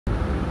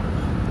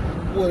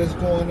What is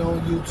going on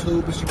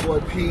YouTube? It's your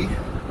boy P,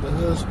 the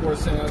Hood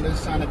Sports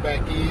Analyst, signing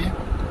back in.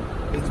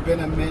 It's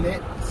been a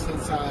minute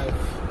since I've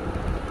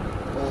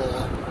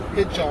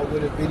hit y'all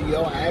with a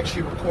video. I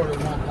actually recorded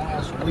one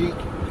last week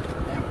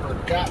and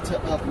forgot to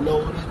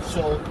upload it,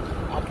 so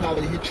I'll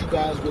probably hit you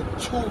guys with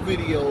 2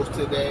 videos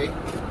today.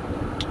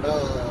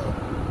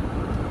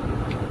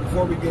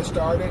 Before we get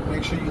started,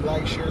 make sure you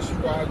like, share,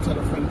 subscribe, tell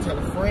a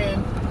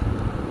friend.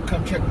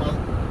 Come check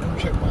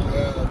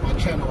my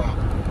channel out.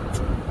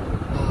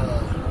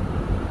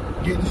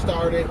 Getting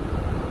started,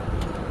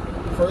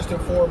 first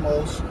and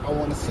foremost, I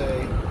want to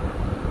say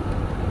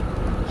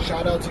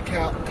shout out to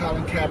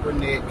Colin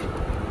Kaepernick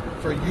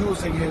for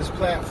using his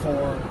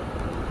platform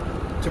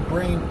to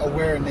bring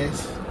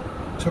awareness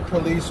to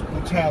police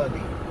brutality,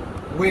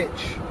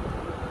 which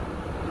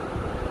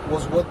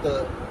was what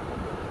the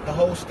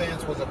whole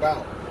stance was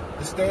about.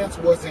 The stance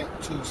wasn't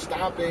to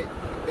stop it,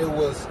 it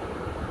was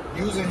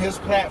using his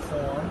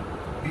platform,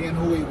 being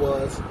who he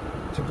was,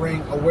 to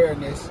bring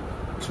awareness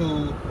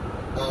to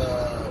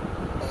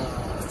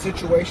a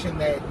situation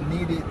that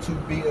needed to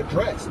be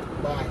addressed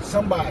by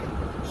somebody.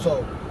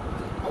 So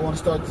I want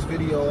to start this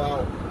video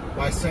out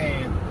by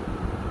saying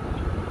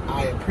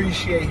I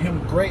appreciate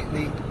him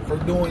greatly for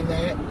doing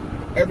that.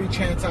 Every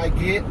chance I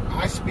get,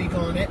 I speak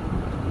on it.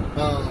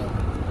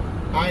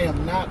 I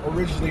am not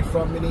originally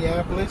from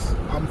Minneapolis.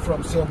 I'm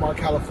from Silmar,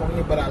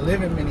 California, but I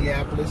live in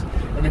Minneapolis.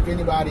 And if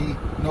anybody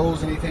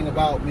knows anything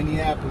about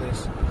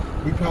Minneapolis,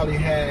 we probably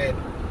had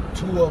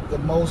 2 of the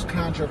most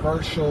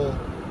controversial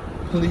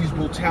police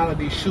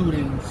brutality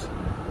shootings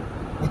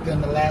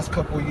within the last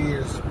couple of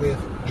years, with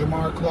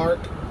Jamar Clark,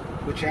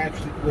 which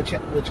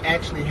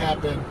actually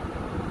happened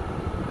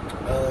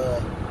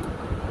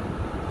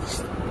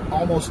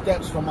almost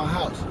steps from my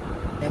house,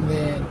 and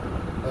then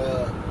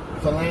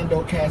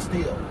Philando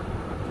Castile.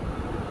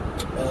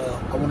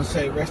 I want to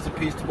say rest in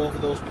peace to both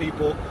of those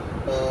people,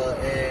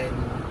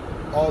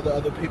 and all the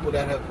other people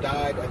that have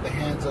died at the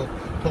hands of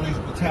police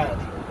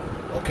brutality.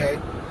 Okay,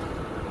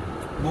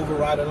 moving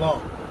right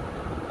along.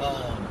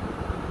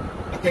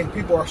 I think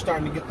people are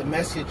starting to get the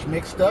message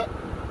mixed up,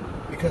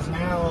 because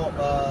now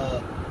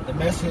the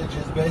message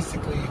is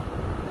basically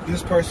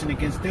this person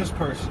against this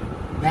person.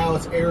 Now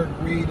it's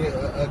Reid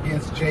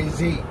against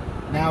Jay-Z.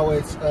 Now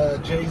it's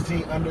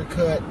Jay-Z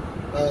undercut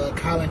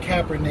Colin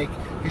Kaepernick.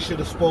 He should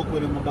have spoke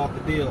with him about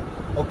the deal.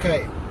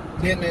 Okay,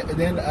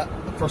 then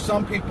for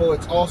some people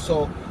it's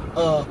also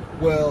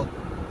well,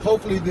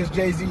 hopefully this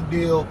Jay-Z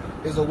deal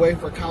is a way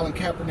for Colin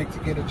Kaepernick to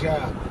get a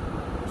job.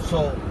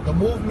 So the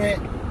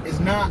movement is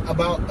not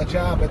about a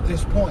job at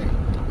this point,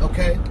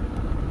 okay?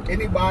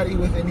 Anybody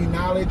with any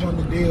knowledge on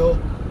the deal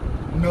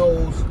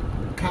knows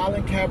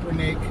Colin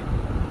Kaepernick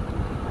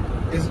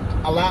is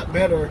a lot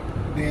better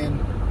than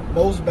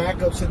most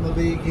backups in the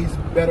league. He's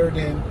better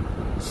than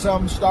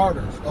some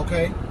starters,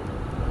 okay?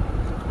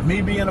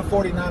 Me being a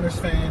 49ers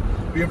fan,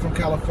 being from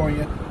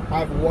California,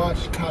 I've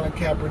watched Colin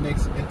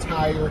Kaepernick's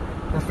entire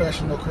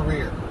professional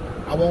career.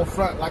 I won't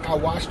front like I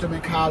watched him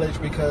in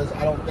college, because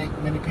I don't think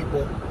many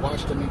people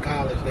watched him in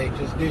college. They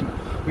just didn't.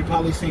 We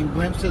probably seen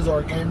glimpses or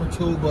a game or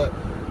 2, but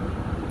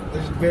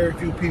there's very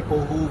few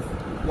people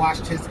who've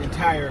watched his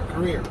entire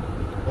career.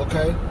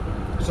 Okay?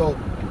 So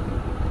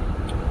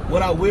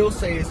what I will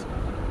say is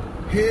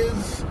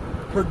his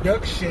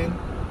production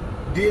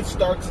did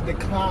start to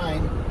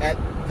decline at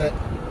the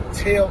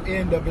tail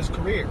end of his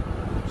career.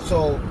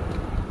 So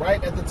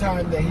right at the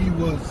time that he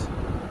was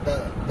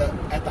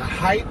at the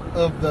height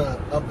of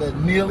the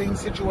kneeling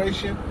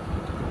situation,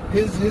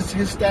 his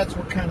stats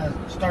were kind of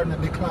starting to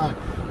decline.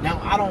 Now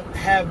I don't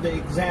have the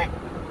exact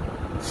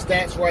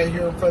stats right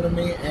here in front of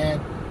me,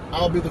 and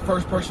I'll be the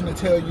first person to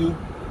tell you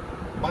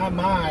my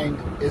mind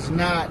is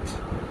not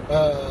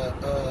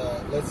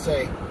let's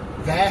say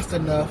vast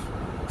enough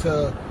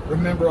to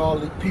remember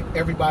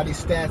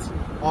everybody's stats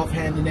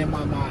offhand and in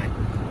my mind.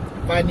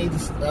 If I need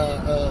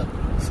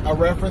a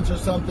reference or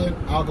something,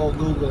 I'll go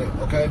Google it,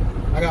 okay?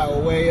 I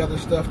got way other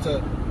stuff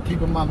to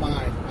keep in my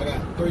mind. I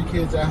got 3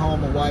 kids at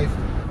home, a wife.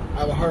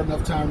 I have a hard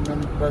enough time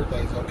remembering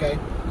birthdays, okay?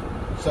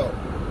 So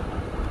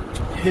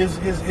his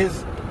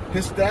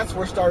stats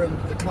were starting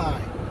to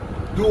decline.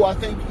 Do I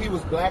think he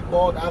was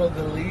blackballed out of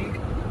the league?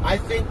 I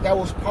think that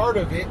was part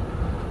of it.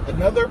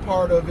 Another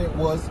part of it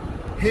was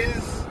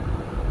his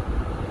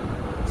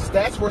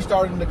stats were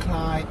starting to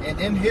decline, and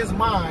in his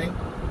mind,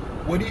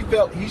 what he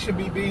felt he should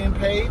be being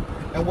paid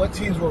and what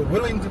teams were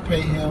willing to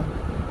pay him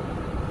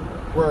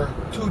were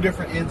 2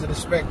 different ends of the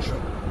spectrum.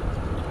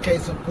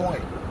 Case in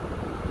point,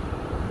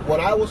 what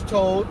I was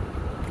told,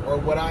 or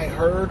what I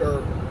heard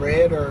or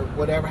read, or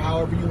whatever,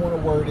 however you want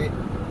to word it,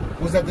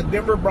 was that the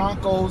Denver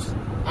Broncos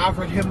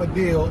offered him a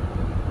deal,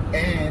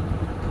 and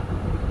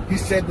he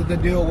said that the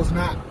deal was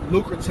not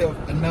lucrative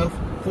enough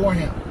for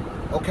him.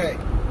 Okay,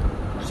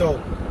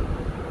 so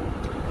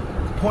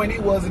the point he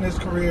was in his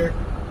career,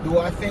 do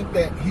I think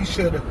that he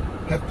should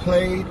have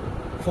played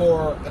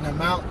for an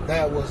amount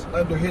that was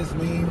under his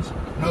means?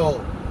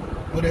 No.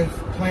 But if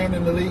playing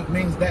in the league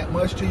means that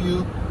much to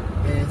you,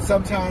 and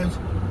sometimes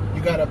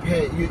you gotta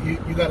pay,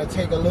 you gotta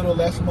take a little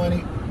less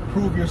money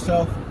prove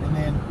yourself and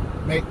then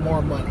make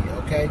more money,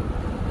 okay?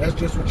 That's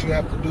just what you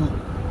have to do.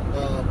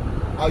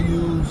 I'll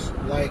use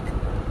like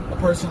a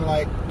person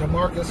like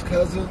DeMarcus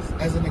Cousins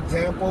as an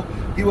example.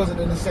 He wasn't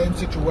in the same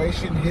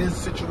situation. His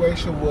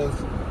situation was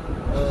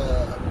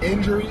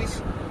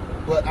injuries,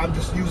 but I'm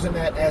just using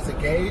that as a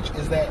gauge,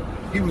 is that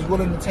he was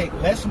willing to take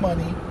less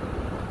money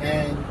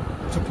and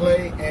to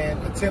play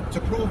and attempt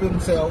to prove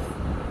himself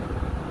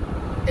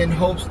in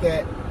hopes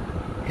that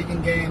he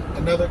can gain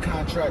another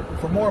contract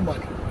for more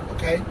money,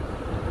 okay?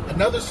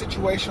 Another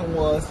situation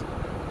was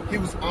he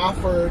was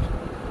offered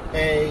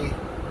a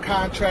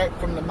contract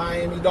from the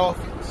Miami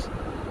Dolphins.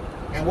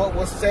 And what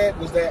was said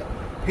was that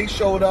he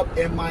showed up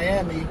in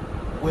Miami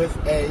with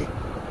a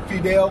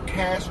Fidel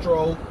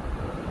Castro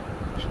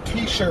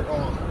t-shirt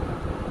on.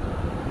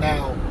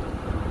 Now,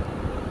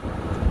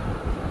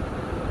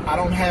 I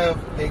don't have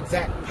the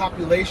exact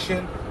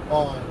population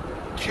on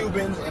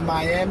Cubans in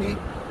Miami,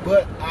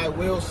 but I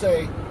will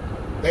say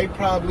they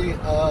probably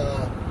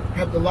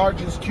have the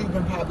largest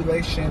Cuban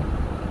population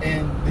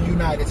in the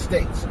United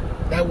States.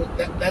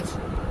 That's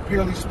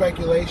purely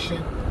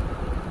speculation.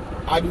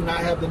 I do not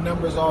have the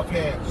numbers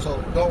offhand,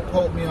 so don't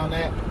quote me on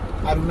that.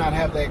 I do not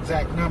have the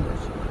exact numbers.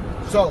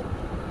 So,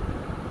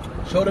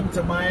 showed him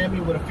to Miami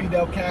with a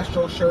Fidel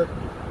Castro shirt,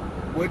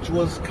 which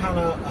was kind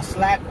of a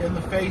slap in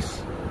the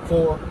face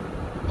for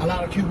a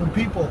lot of Cuban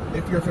people,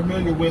 if you're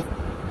familiar with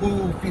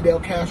who Fidel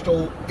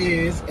Castro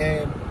is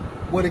and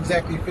what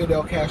exactly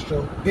Fidel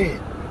Castro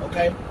did,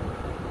 okay?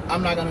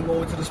 I'm not going to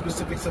go into the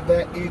specifics of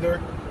that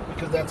either,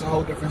 because that's a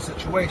whole different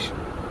situation,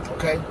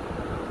 okay?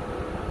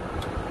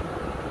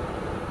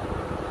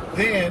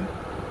 Then,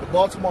 the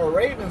Baltimore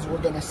Ravens were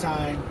going to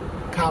sign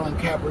Colin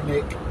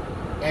Kaepernick,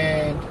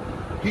 and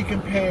he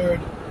compared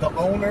the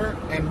owner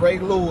and Ray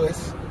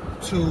Lewis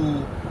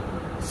to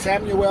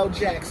Samuel L.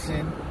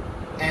 Jackson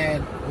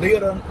and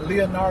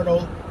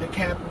Leonardo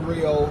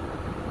DiCaprio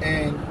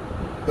in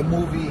the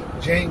movie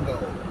Django,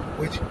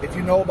 which, if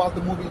you know about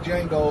the movie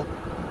Django,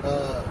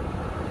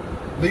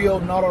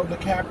 Leonardo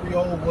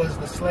DiCaprio was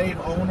the slave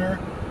owner,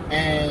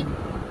 and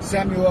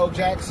Samuel L.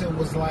 Jackson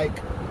was like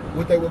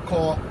what they would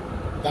call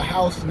the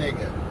house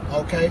nigga,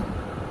 okay?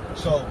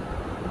 So,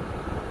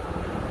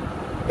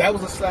 that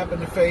was a slap in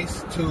the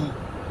face to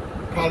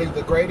probably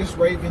the greatest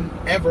Raven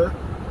ever,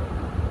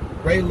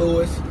 Ray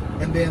Lewis,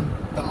 and then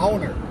the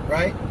owner,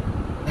 right?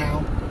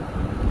 Now,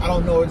 I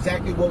don't know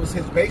exactly what was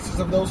his basis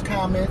of those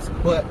comments,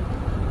 but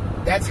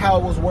that's how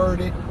it was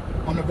worded,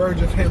 on the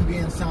verge of him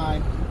being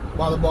signed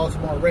by the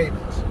Baltimore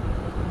Ravens.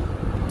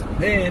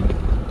 Then,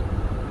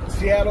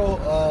 Seattle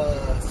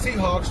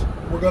Seahawks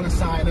were going to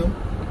sign him.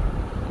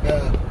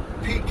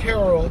 Pete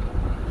Carroll,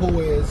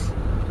 who is,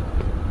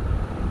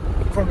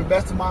 from the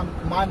best of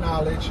my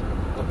knowledge,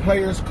 a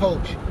player's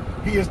coach.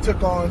 He has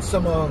took on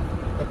some of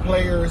the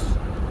players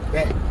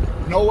that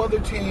no other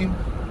team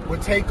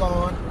would take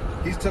on.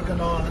 He's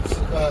taken on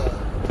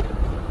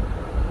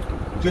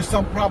just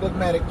some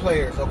problematic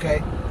players,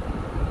 okay?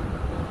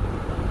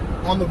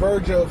 On the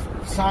verge of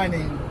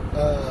signing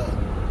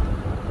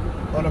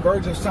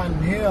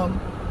him,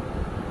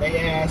 they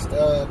asked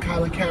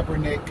Colin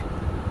Kaepernick,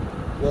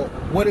 well,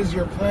 what is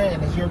your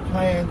plan? Is your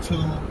plan to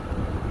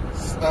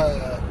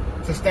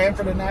stand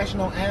for the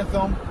national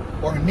anthem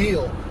or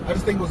kneel? I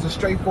just think it was a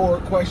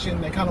straightforward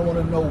question. They kind of want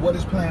to know what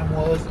his plan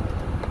was.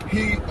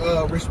 He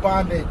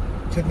responded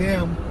to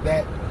them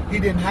that he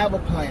didn't have a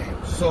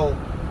plan. So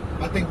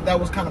I think that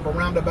was kind of a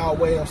roundabout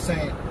way of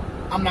saying,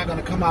 I'm not going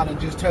to come out and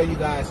just tell you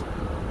guys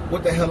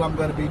what the hell I'm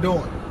going to be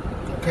doing.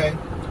 Okay?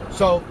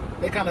 So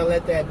they kind of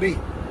let that be.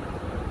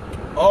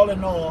 All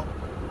in all,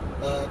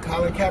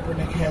 Colin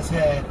Kaepernick has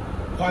had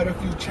quite a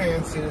few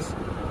chances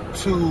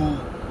to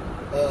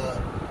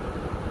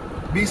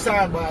be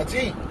signed by a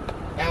team.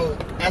 Now,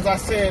 as I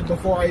said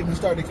before I even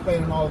started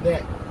explaining all of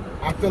that,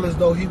 I feel as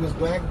though he was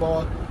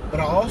blackballed, but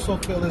I also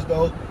feel as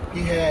though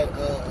he had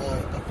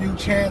a few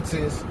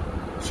chances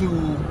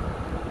to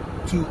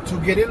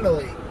get in the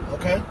league,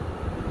 okay?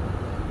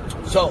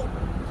 So,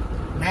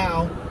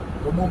 now,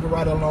 we're moving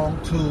right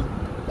along to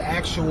the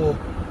actual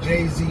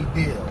Jay-Z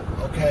deal,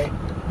 okay?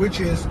 Which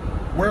is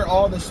where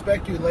all the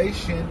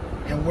speculation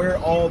and where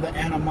all the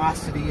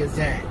animosity is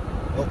at,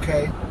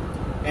 okay?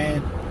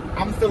 And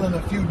I'm feeling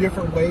a few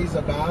different ways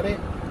about it,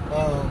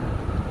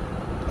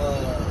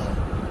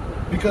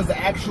 because the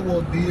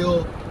actual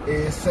deal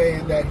is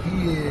saying that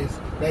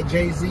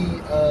Jay-Z,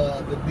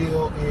 the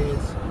deal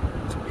is,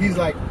 he's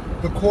like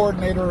the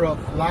coordinator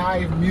of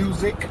live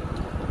music,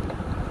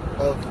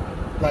 of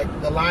like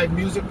the live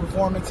music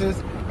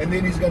performances, and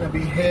then he's going to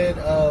be head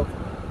of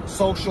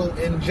social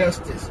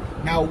injustice.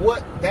 Now,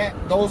 what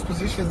those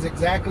positions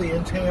exactly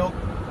entail,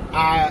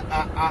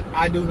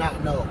 I do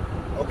not know.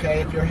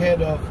 Okay, if you're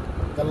head of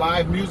the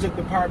live music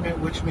department,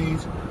 which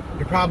means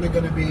you're probably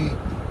going to be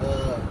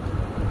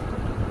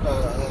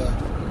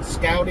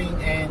scouting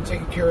and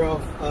taking care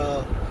of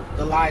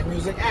the live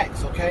music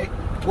acts. Okay,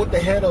 what the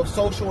head of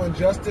social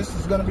injustice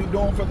is going to be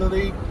doing for the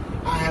league,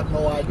 I have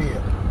no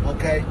idea.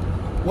 Okay,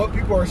 what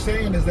people are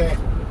saying is that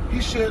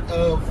he should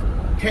have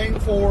came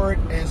forward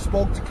and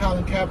spoke to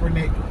Colin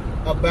Kaepernick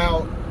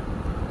about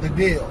the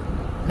deal.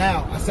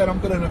 Now, I said I'm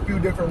good in a few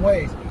different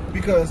ways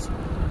because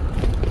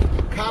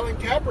Colin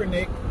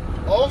Kaepernick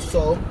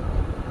also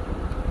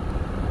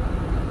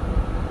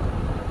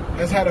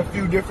has had a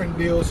few different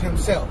deals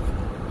himself,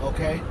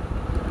 okay?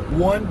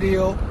 One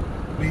deal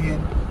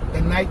being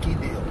the Nike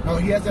deal. No,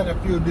 he has had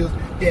a few deals.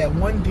 He had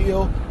one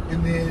deal,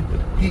 and then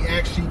he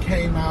actually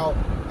came out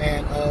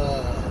and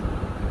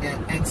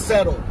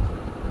settled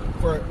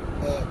for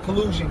a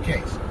collusion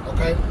case,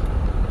 okay?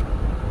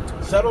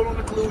 Settled on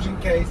the collusion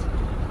case,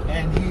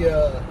 and he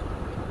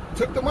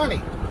took the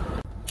money.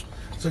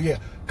 So yeah,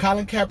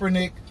 Colin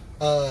Kaepernick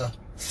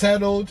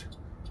settled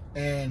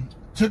and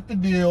took the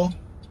deal,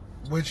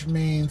 which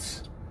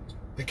means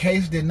the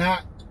case did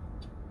not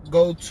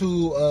go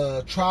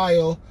to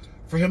trial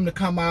for him to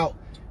come out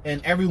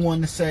and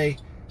everyone to say,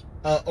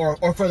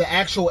 or for the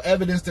actual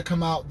evidence to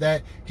come out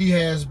that he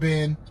has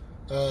been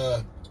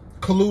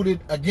colluded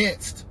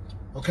against,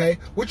 okay?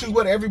 Which is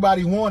what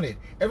everybody wanted.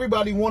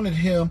 Everybody wanted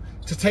him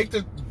to take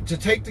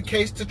the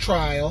case to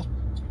trial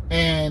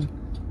and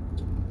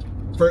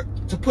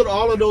to put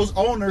all of those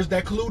owners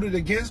that colluded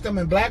against him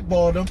and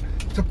blackballed him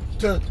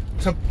to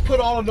put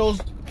all of those,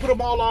 put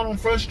them all out on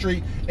Front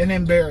Street and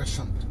embarrass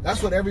them.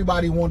 That's what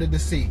everybody wanted to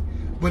see.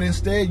 But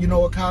instead, you know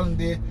what Colin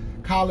did?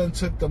 Colin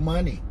took the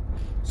money.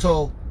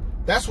 So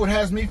that's what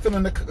has me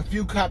feeling a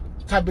few type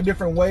of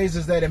different ways,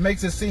 is that it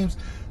makes it seem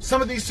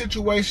some of these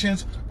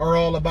situations are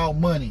all about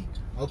money,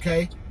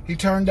 okay? He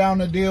turned down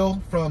the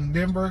deal from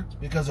Denver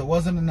because it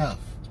wasn't enough.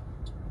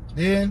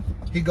 Then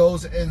he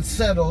goes and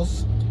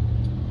settles.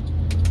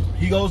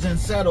 He goes and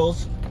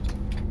settles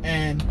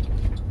and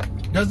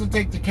doesn't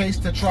take the case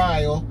to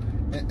trial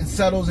and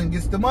settles and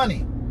gets the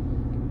money.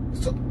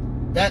 So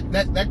that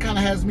kind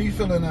of has me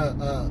feeling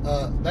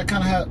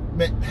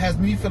has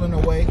me feeling a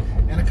way,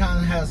 and it kind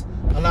of has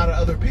a lot of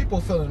other people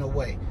feeling a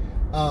way.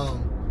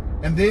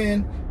 And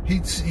then he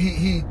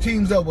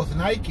teams up with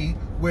Nike,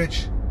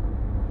 which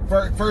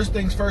first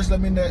things first, let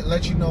me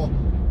let you know,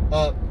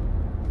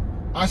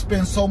 I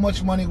spend so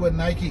much money with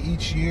Nike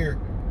each year.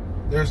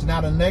 There's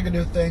not a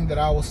negative thing that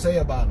I will say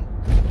about them.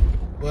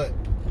 But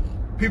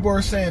people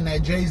are saying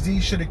that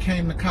Jay-Z should have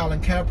came to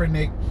Colin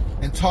Kaepernick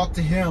and talked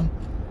to him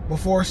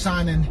before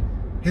signing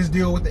his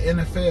deal with the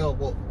NFL.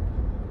 Well,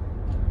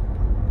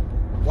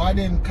 why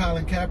didn't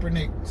Colin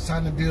Kaepernick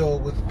sign a deal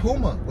with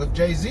Puma, with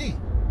Jay-Z?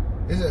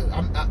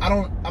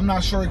 I'm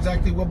not sure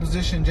exactly what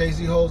position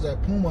Jay-Z holds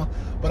at Puma,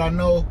 but I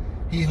know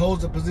he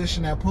holds a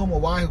position at Puma.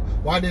 Why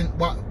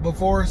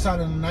before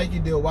signing a Nike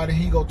deal, why didn't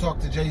he go talk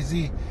to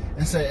Jay-Z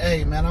and say,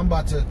 hey man, I'm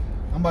about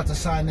to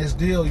sign this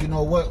deal, you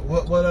know,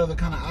 what other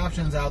kind of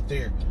options out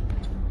there?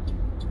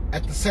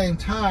 At the same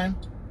time,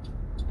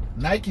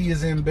 Nike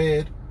is in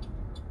bed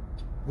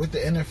with the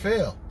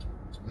NFL.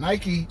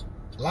 Nike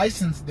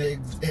licensed the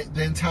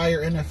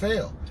entire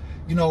NFL.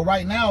 You know,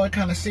 right now it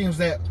kind of seems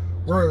that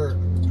we're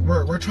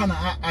trying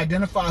to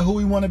identify who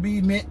we want to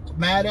be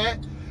mad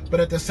at, but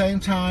at the same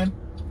time,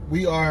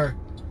 we are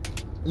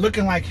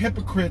looking like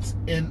hypocrites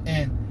in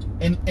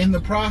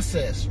the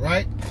process,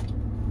 right?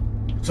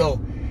 So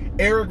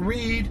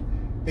Reid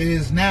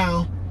is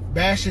now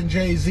bashing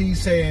Jay-Z,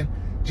 saying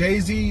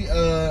Jay-Z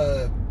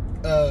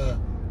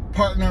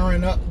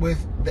partnering up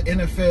with the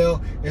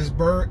NFL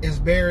is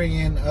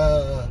burying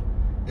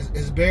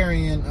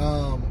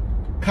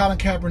Colin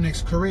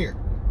Kaepernick's career,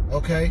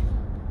 okay?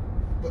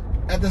 But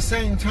at the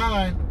same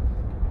time,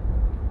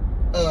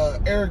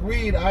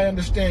 Reid, I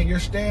understand your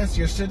stance,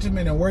 your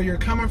sentiment, and where you're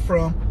coming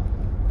from,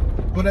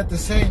 but at the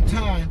same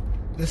time,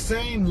 the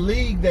same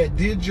league that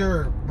did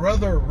your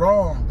brother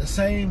wrong, the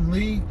same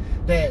league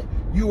that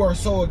you are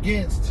so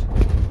against,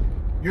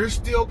 you're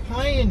still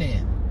playing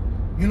in.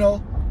 You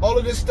know, all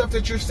of this stuff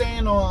that you're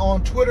saying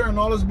on Twitter and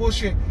all this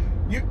bullshit,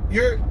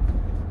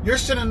 you're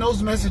sending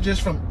those messages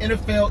from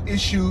NFL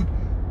issued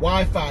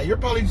Wi-Fi. You're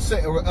probably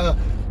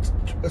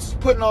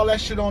putting all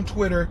that shit on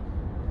Twitter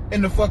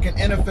in the fucking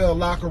NFL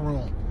locker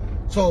room.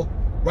 So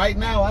right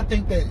now, I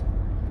think that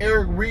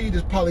Reid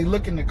is probably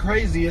looking the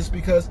craziest,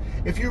 because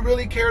if you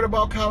really cared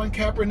about Colin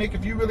Kaepernick,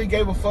 if you really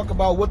gave a fuck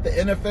about what the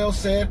NFL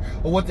said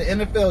or what the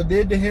NFL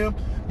did to him,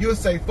 you would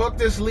say, fuck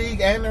this league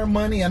and their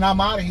money and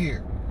I'm out of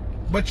here.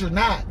 But you're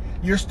not.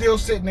 You're still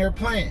sitting there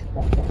playing,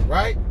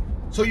 right?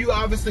 So you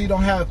obviously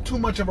don't have too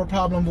much of a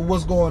problem with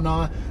what's going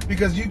on,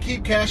 because you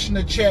keep cashing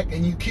the check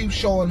and you keep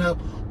showing up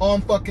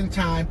on fucking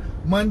time,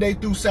 Monday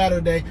through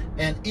Saturday,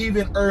 and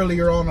even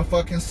earlier on a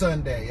fucking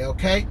Sunday,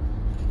 okay?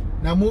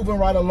 Now moving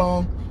right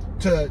along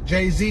to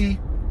Jay-Z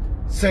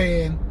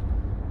saying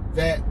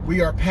that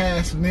we are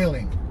past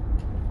kneeling.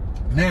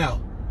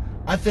 Now,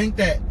 I think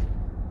that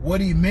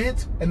what he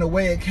meant and the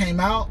way it came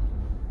out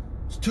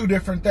is two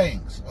different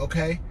things,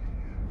 okay?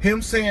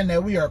 Him saying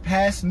that we are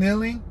past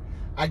kneeling,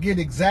 I get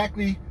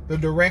exactly the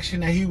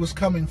direction that he was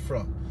coming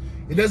from.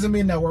 It doesn't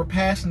mean that we're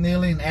past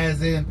kneeling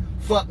as in,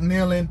 fuck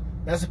kneeling,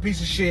 that's a piece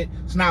of shit,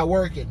 it's not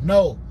working.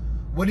 No,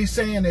 what he's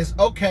saying is,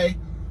 okay,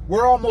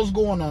 we're almost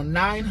going on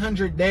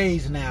 900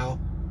 days now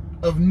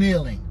of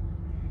kneeling.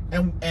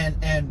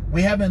 and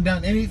we haven't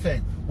done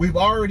anything. We've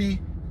already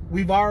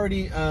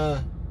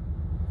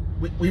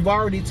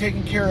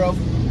taken care of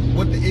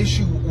what the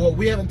issue. Well,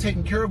 we haven't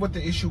taken care of what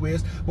the issue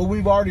is, but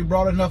we've already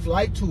brought enough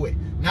light to it.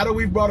 Now that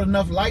we've brought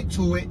enough light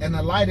to it, and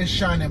the light is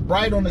shining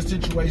bright on the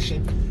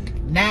situation,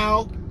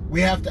 now we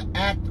have to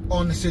act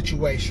on the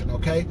situation.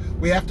 Okay,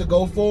 we have to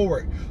go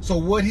forward. So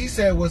what he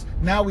said was,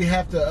 now we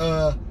have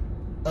to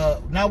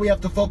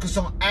focus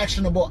on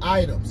actionable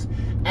items.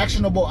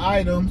 Actionable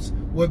items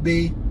would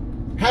be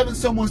having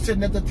someone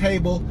sitting at the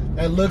table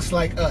that looks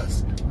like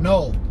us.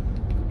 No,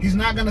 he's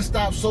not going to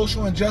stop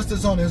social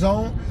injustice on his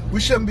own.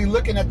 We shouldn't be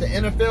looking at the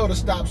NFL to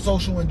stop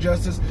social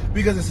injustice,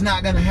 because it's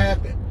not going to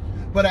happen.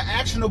 But an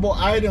actionable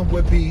item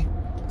would be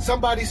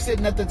somebody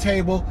sitting at the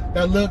table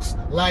that looks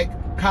like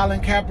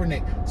Colin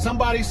Kaepernick.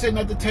 Somebody sitting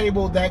at the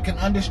table that can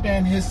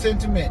understand his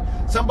sentiment.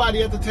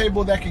 Somebody at the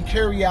table that can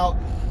carry out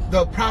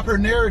the proper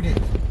narrative.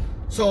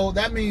 So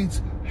that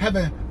means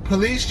having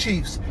police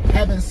chiefs,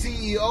 having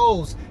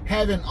CEOs,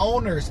 having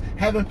owners,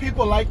 having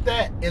people like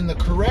that in the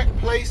correct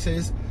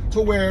places,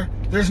 to where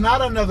there's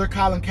not another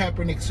Colin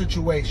Kaepernick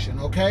situation.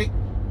 Okay,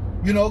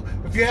 you know,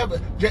 if you have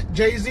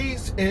Jay-Z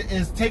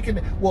is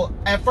taking, well,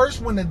 at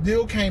first when the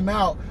deal came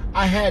out,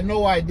 I had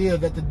no idea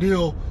that the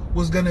deal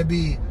was going to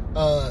be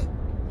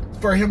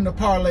for him to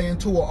parlay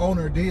into an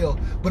owner deal,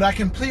 but I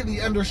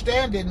completely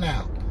understand it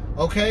now.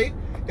 Okay,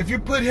 if you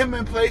put him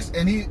in place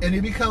and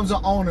he becomes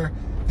an owner,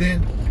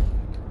 then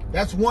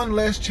that's one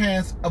less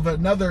chance of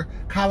another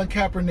Colin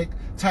Kaepernick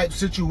type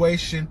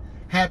situation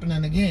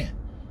happening again.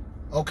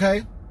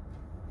 Okay,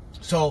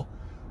 so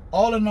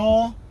all in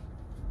all,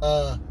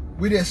 I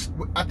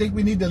think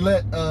we need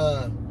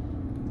to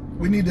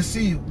we need to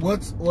see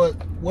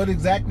what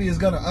exactly is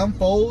going to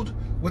unfold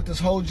with this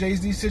whole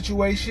Jay-Z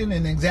situation,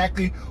 and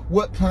exactly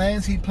what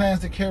plans he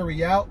plans to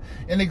carry out,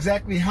 and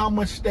exactly how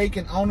much stake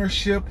and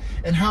ownership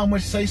and how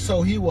much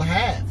say-so he will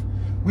have.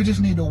 We just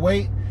need to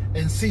wait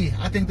and see.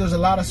 I think there's a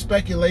lot of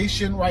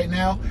speculation right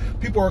now.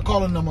 People are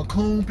calling him a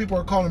coon. People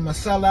are calling him a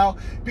sellout.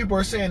 People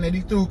are saying that he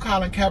threw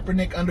Colin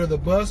Kaepernick under the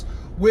bus,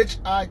 which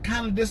I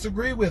kind of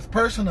disagree with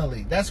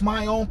personally. That's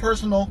my own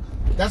personal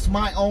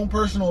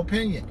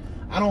opinion.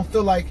 I don't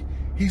feel like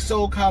he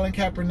sold Colin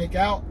Kaepernick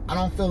out. I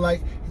don't feel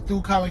like he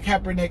threw Colin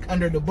Kaepernick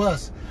under the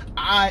bus.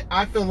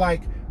 I feel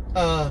like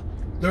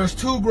there's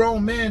two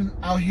grown men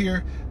out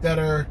here that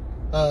are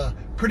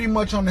pretty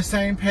much on the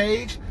same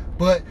page,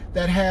 but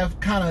that have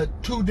kind of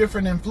two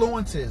different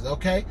influences.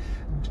 Okay,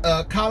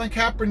 Colin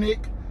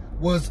Kaepernick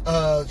was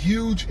a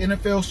huge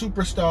NFL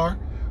superstar,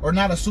 or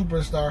not a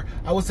superstar.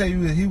 I would say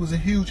he was a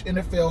huge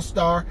NFL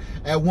star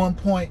at one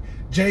point.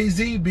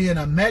 Jay-Z being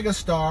a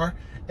megastar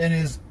and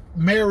is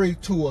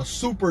married to a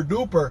super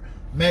duper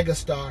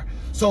megastar,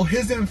 so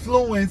his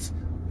influence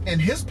and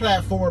his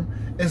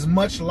platform is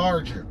much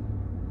larger.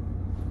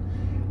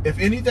 If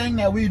anything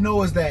that we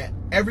know is that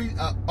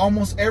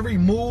almost every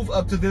move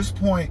up to this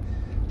point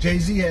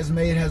Jay-Z has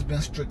made has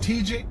been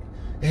strategic,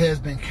 it has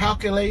been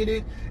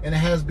calculated, and it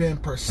has been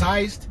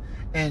precise,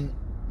 and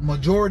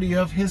majority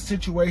of his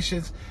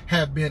situations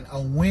have been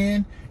a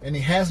win, and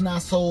he has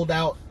not sold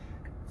out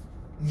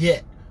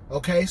yet.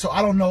 Okay, so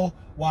I don't know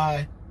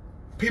why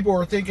people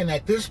are thinking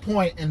at this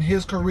point in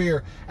his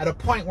career, at a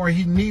point where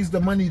he needs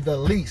the money the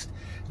least.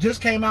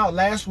 Just came out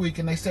last week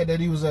and they said that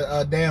he was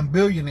a damn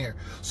billionaire.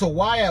 So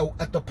why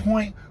at the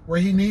point where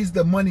he needs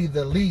the money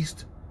the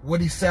least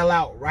would he sell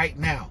out right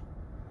now?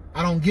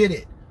 I don't get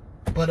it.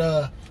 But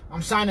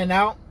I'm signing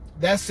out.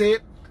 That's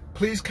it.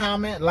 Please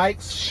comment, like,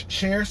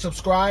 share,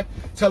 subscribe,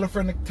 tell a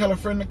friend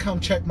to come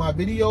check my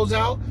videos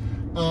out.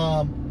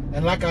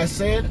 And like I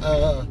said,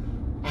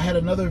 I had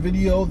another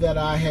video that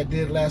I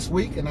did last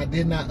week and I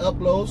did not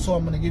upload, so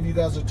I'm going to give you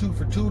guys a 2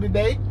 for 2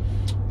 today.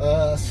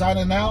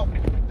 Signing out,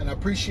 and I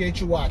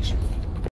appreciate you watching.